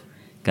helper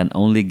can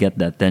only get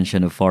the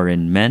attention of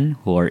foreign men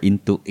who are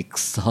into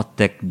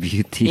exotic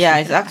beauty. Yeah,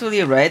 it's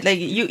actually right. Like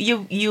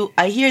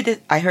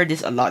I heard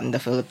this a lot in the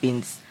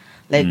Philippines.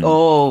 Like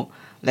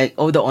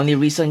the only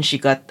reason she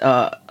got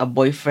a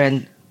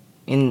boyfriend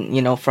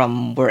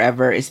from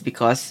wherever is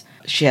because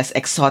she has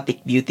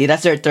exotic beauty.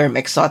 That's her term,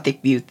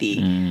 exotic beauty.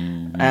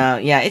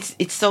 Yeah,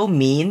 it's so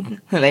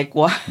mean. Like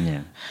what?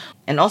 Yeah.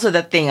 And also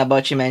that thing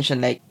about she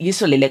mentioned, like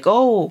usually like,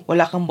 oh,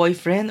 wala kang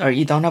boyfriend or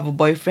you don't have a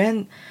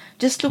boyfriend,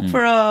 just look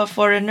for a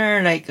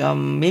foreigner. Like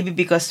maybe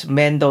because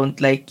men don't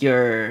like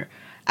your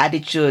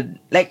attitude.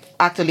 Like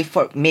actually,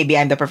 for maybe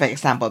I'm the perfect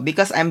example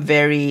because I'm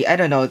very, I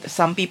don't know.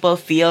 Some people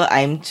feel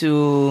I'm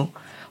too.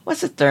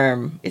 What's the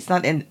term? It's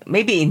not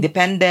maybe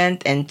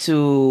independent and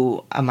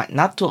too. I'm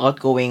not too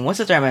outgoing. What's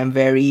the term? I'm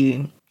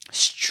very.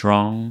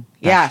 Strong.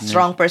 Yeah, passionate.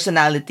 strong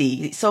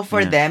personality. So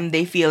for them,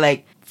 they feel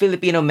like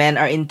Filipino men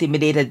are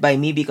intimidated by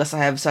me because I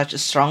have such a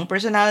strong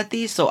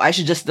personality. So I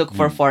should just look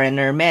for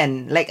foreigner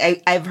men. Like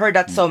I've heard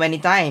that so many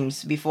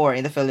times before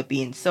in the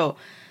Philippines. So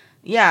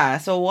yeah,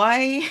 so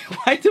why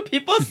do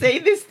people say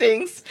these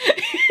things?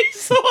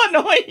 It's so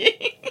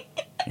annoying.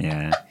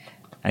 Yeah.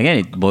 Again,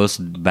 it boils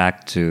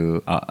back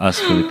to us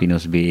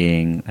Filipinos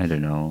being, I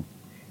don't know,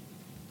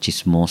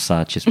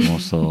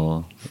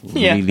 chismoso,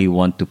 Yeah. really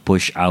want to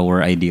push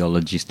our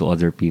ideologies to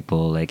other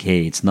people. Like,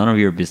 hey, it's none of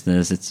your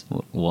business. It's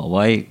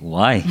why,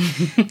 why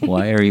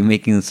are you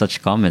making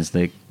such comments?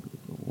 Like,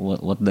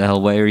 what the hell?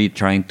 Why are you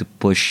trying to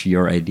push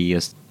your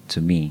ideas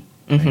to me?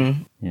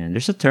 Mm-hmm. Yeah,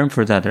 there's a term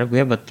for that. Right? We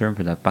have a term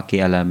for that.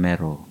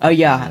 Pakialamero. Oh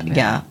yeah, Pakialamero.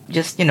 yeah.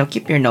 Just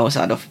keep your nose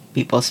out of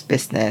people's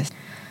business.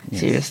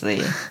 Yes.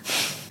 Seriously.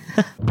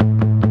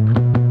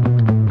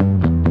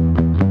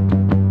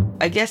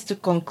 I guess to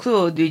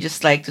conclude, we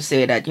just like to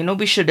say that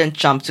we shouldn't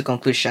jump to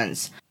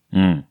conclusions.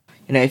 Mm.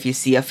 If you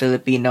see a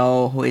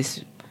Filipino who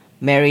is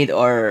married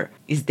or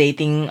is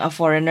dating a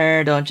foreigner,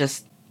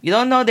 you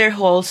don't know their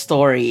whole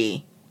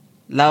story.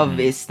 Love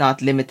is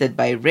not limited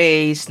by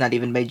race, not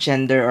even by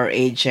gender or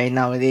age. Right?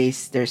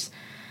 Nowadays, there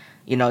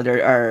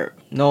are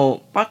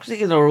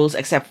practically no rules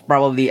except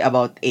probably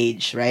about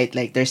age, right?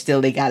 Like there's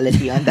still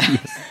legality on that.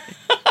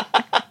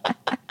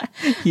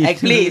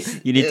 Please.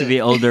 You need to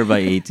be older by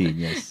 18,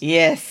 yes.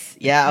 Yes.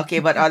 Yeah. Okay.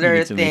 But other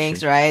need to make things,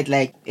 sure. right?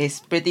 Like, it's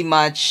pretty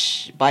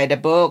much by the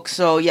book.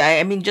 So yeah,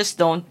 I mean, just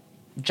don't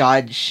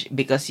judge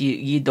because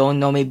you don't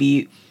know.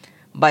 Maybe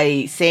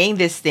by saying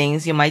these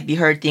things, you might be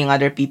hurting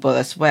other people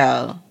as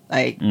well.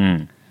 Like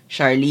Mm.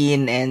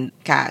 Charlene and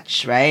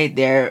Catch, right?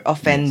 They're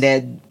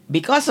offended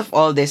because of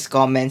all these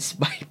comments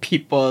by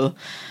people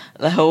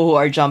who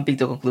are jumping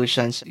to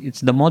conclusions.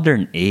 It's the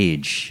modern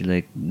age.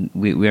 Like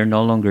we are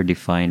no longer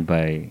defined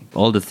by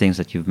all the things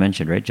that you've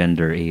mentioned, right?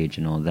 Gender, age,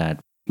 and all that.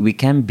 We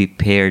can be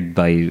paired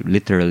by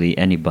literally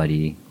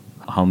anybody,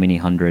 how many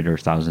hundred or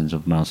thousands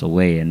of miles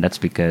away, and that's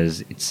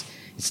because it's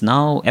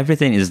now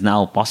everything is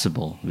now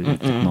possible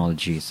with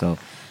technology. So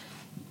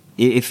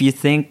if you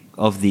think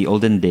of the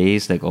olden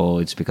days, like, oh,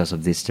 it's because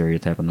of this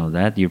stereotype and all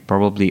that, you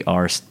probably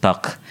are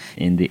stuck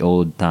in the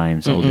old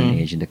times, olden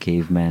age, in the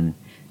caveman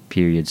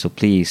period. So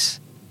please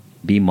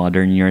be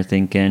modern in your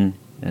thinking.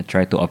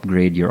 Try to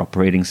upgrade your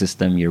operating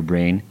system, your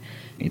brain.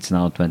 It's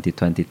now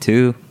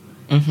 2022.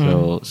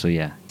 So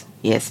yeah.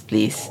 Yes,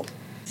 please.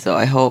 So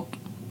I hope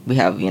we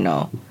have,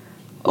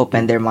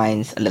 opened their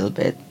minds a little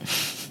bit.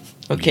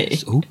 Okay.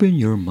 Yes, open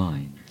your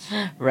mind.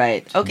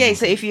 Right. Okay,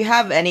 so if you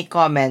have any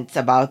comments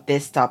about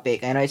this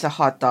topic, I know it's a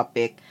hot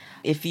topic.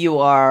 If you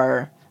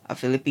are a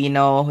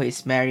Filipino who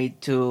is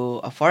married to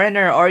a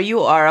foreigner, or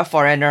you are a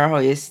foreigner who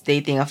is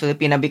dating a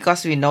Filipina,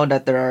 because we know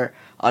that there are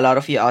a lot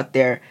of you out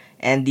there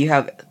and you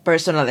have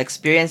personal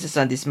experiences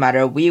on this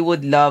matter, we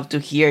would love to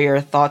hear your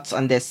thoughts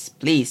on this,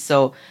 please.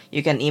 So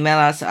you can email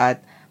us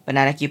at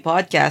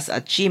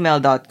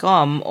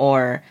bananaQpodcast@gmail.com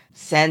or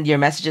send your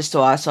messages to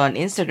us on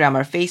Instagram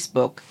or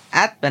Facebook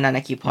at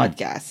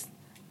bananaQpodcast.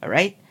 All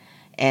right?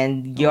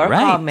 And your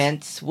Alright.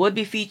 comments would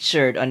be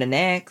featured on the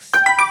next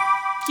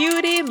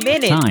Cutie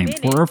Minute. Time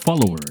for our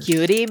followers.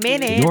 Cutie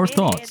Minute. Your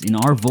thoughts in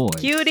our voice.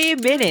 Cutie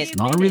Minute.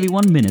 Not really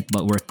 1 minute,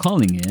 but we're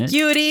calling it.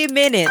 Cutie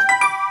Minute.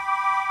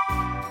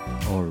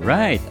 All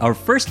right. Our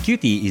first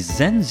cutie is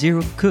Zen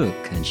Zero Cook,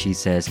 and she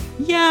says,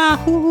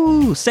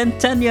 "Yahoo!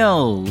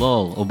 Centennial!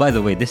 Lol." Oh, by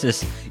the way, this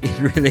is in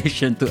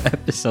relation to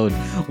episode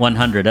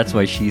 100. That's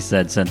why she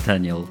said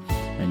centennial.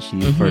 And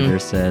she further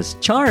says,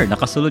 "Char,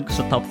 nakasulod ko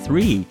sa top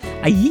 3.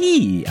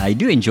 Aye! I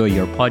do enjoy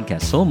your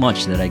podcast so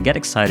much that I get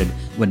excited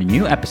when a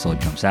new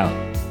episode comes out.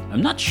 I'm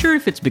not sure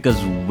if it's because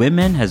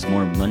women has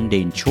more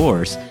mundane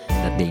chores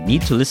that they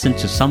need to listen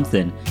to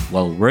something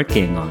while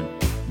working on.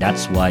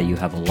 That's why you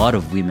have a lot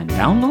of women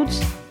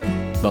downloads.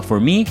 But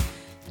for me,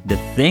 the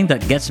thing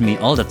that gets me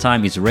all the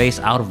time is Ray's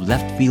out of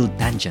left field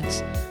tangents.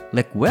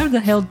 Like, where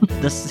the hell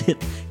does it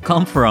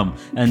come from?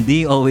 And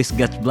Dee always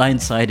gets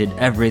blindsided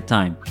every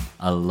time.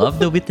 I love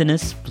the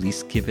wittiness.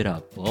 Please keep it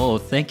up." Oh,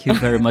 thank you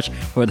very much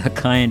for the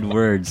kind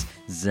words,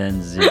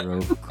 Zen Zero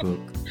Cook.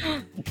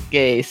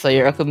 Okay, so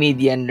you're a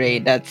comedian,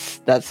 Ray.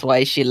 That's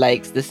why she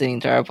likes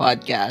listening to our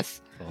podcast.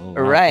 Oh,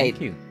 wow, Right.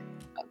 Thank you.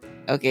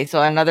 Okay,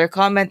 so another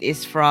comment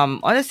is from,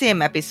 on the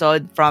same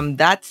episode, from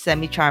That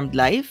Semi-Charmed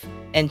Life.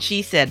 And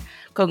she said,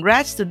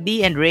 "Congrats to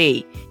Dee and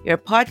Ray.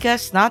 Your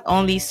podcast not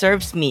only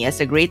serves me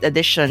as a great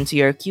addition to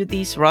your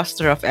cuties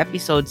roster of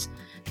episodes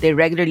they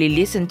regularly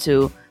listen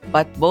to,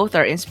 but both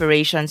are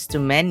inspirations to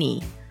many.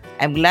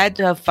 I'm glad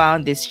to have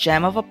found this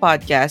gem of a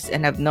podcast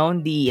and have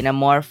known Dee in a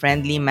more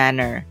friendly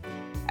manner.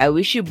 I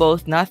wish you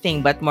both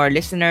nothing but more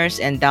listeners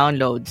and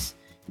downloads.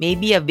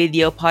 Maybe a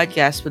video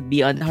podcast would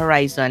be on the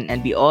horizon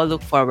and we all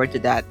look forward to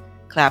that.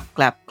 Clap,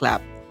 clap,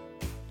 clap."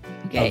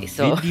 Okay, A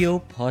so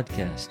video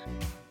podcast.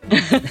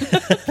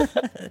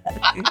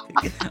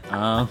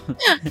 um,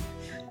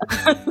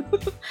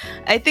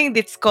 I think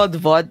it's called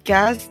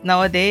Vodcast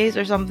nowadays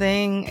or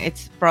something.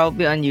 It's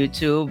probably on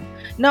YouTube.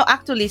 No,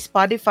 actually,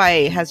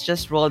 Spotify has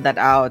just rolled that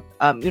out.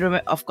 You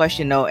remember, of course,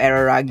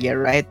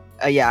 Eraragia, right?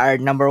 Yeah, our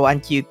number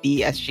one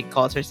QT, as she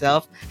calls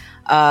herself.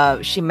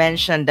 She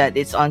mentioned that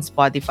it's on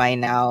Spotify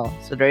now.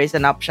 So there is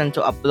an option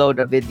to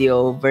upload a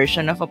video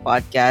version of a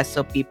podcast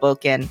so people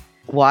can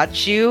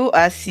watch you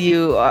as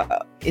you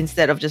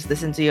instead of just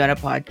listen to you on a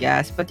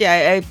podcast. But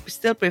yeah, I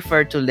still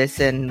prefer to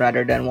listen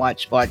rather than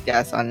watch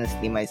podcasts,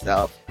 honestly,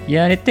 myself.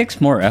 yeah, and it takes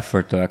more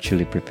effort to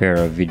actually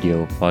prepare a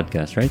video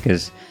podcast, right?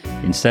 Because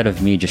instead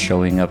of me just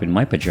showing up in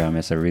my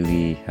pajamas, I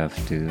really have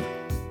to,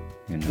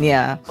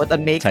 Yeah, put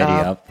on makeup,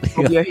 tidy up.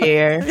 comb your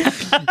hair.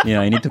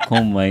 Yeah, I need to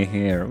comb my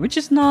hair, which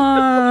is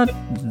not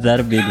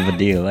that big of a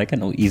deal. I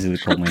can easily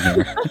comb my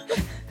hair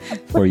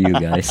for you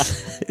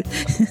guys.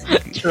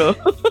 True.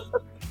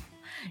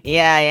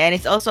 Yeah, and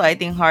it's also, I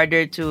think,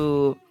 harder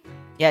to.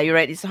 Yeah, you're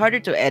right. It's harder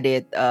to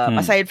edit.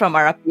 Aside from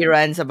our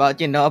appearance, about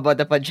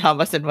the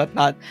pajamas and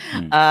whatnot.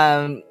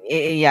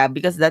 Yeah,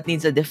 because that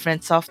needs a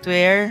different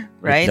software,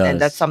 right? And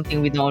that's does.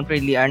 something we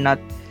are not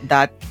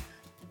that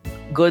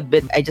good.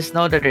 But I just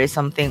know that there is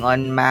something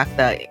on Mac,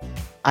 the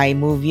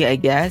iMovie,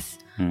 I guess.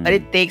 But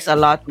it takes a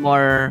lot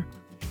more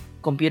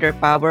computer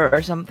power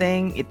or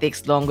something. It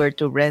takes longer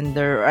to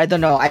render. I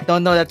don't know. I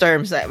don't know the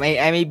terms. I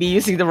may be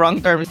using the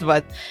wrong terms,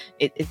 but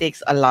it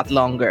takes a lot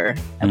longer,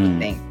 I would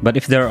think. But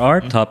if there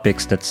are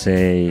topics that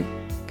say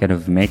kind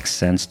of makes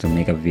sense to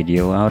make a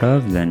video out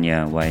of, then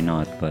yeah, why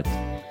not? But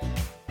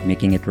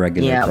Making it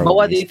regular. Yeah, but probably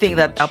what do you is think too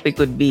that much. topic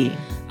would be?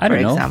 I For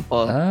don't know.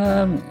 example.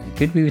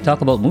 Could we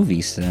talk about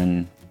movies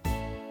and?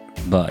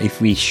 But if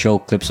we show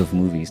clips of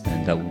movies,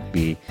 then that would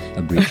be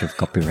a breach of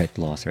copyright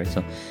laws, right? So,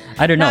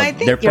 I don't No, know. I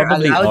think There you're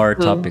probably allowed are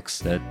to. topics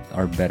that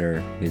are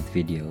better with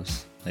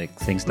videos, like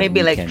things that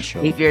Maybe we like can show.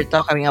 if you're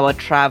talking about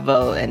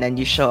travel and then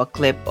you show a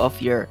clip of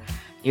you're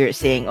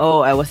saying,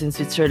 "Oh, I was in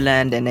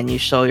Switzerland," and then you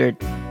show you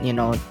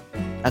know,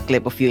 a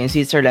clip of you in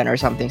Switzerland or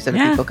something so that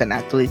Yeah. people can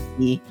actually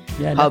see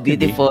Yeah, how that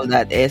could be. beautiful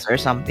that is or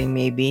something,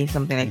 maybe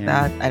something like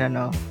Yeah. that. I don't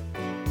know.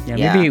 Yeah,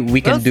 Yeah. maybe we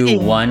can We'll do see.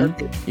 We'll one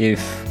see.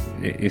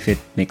 if it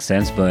makes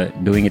sense, but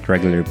doing it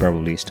regularly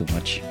probably is too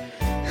much.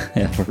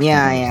 For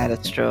Yeah, videos. yeah,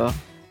 that's true.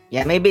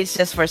 Yeah, maybe it's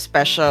just for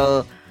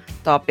special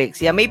topics.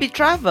 Yeah, maybe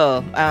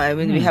travel. I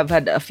mean, we Hmm. have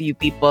had a few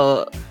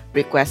people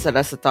requested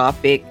us a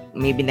topic.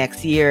 Maybe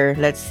next year,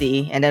 let's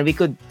see, and then we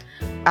could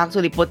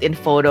actually put in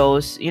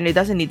photos. You know, it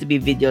doesn't need to be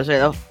videos.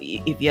 Right?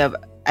 If you have,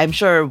 I'm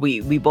sure we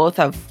both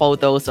have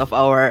photos of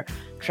our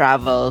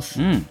travels.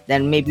 Mm.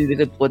 Then maybe we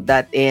could put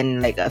that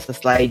in like as a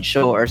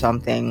slideshow or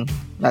something.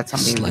 That's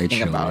something we could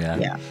think Slideshow, about. yeah.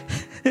 Yeah.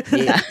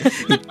 Yeah.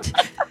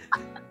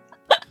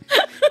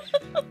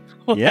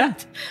 Yeah,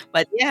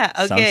 But yeah,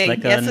 sounds okay.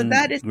 like Yeah, a so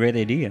that is great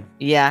idea.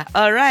 yeah.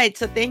 All right.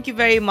 So thank you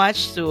very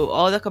much to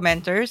all the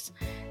commenters.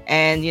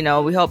 And you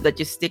know, we hope that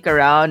you stick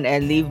around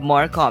and leave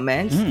more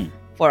comments Mm.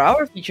 for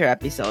our future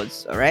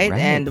episodes. All right.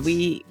 And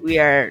Right. we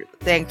are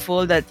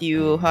thankful that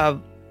you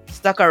have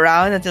stuck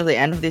around until the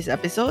end of this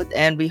episode.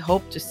 And we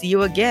hope to see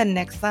you again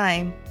next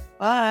time.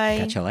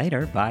 Bye. Catch you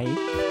later. Bye.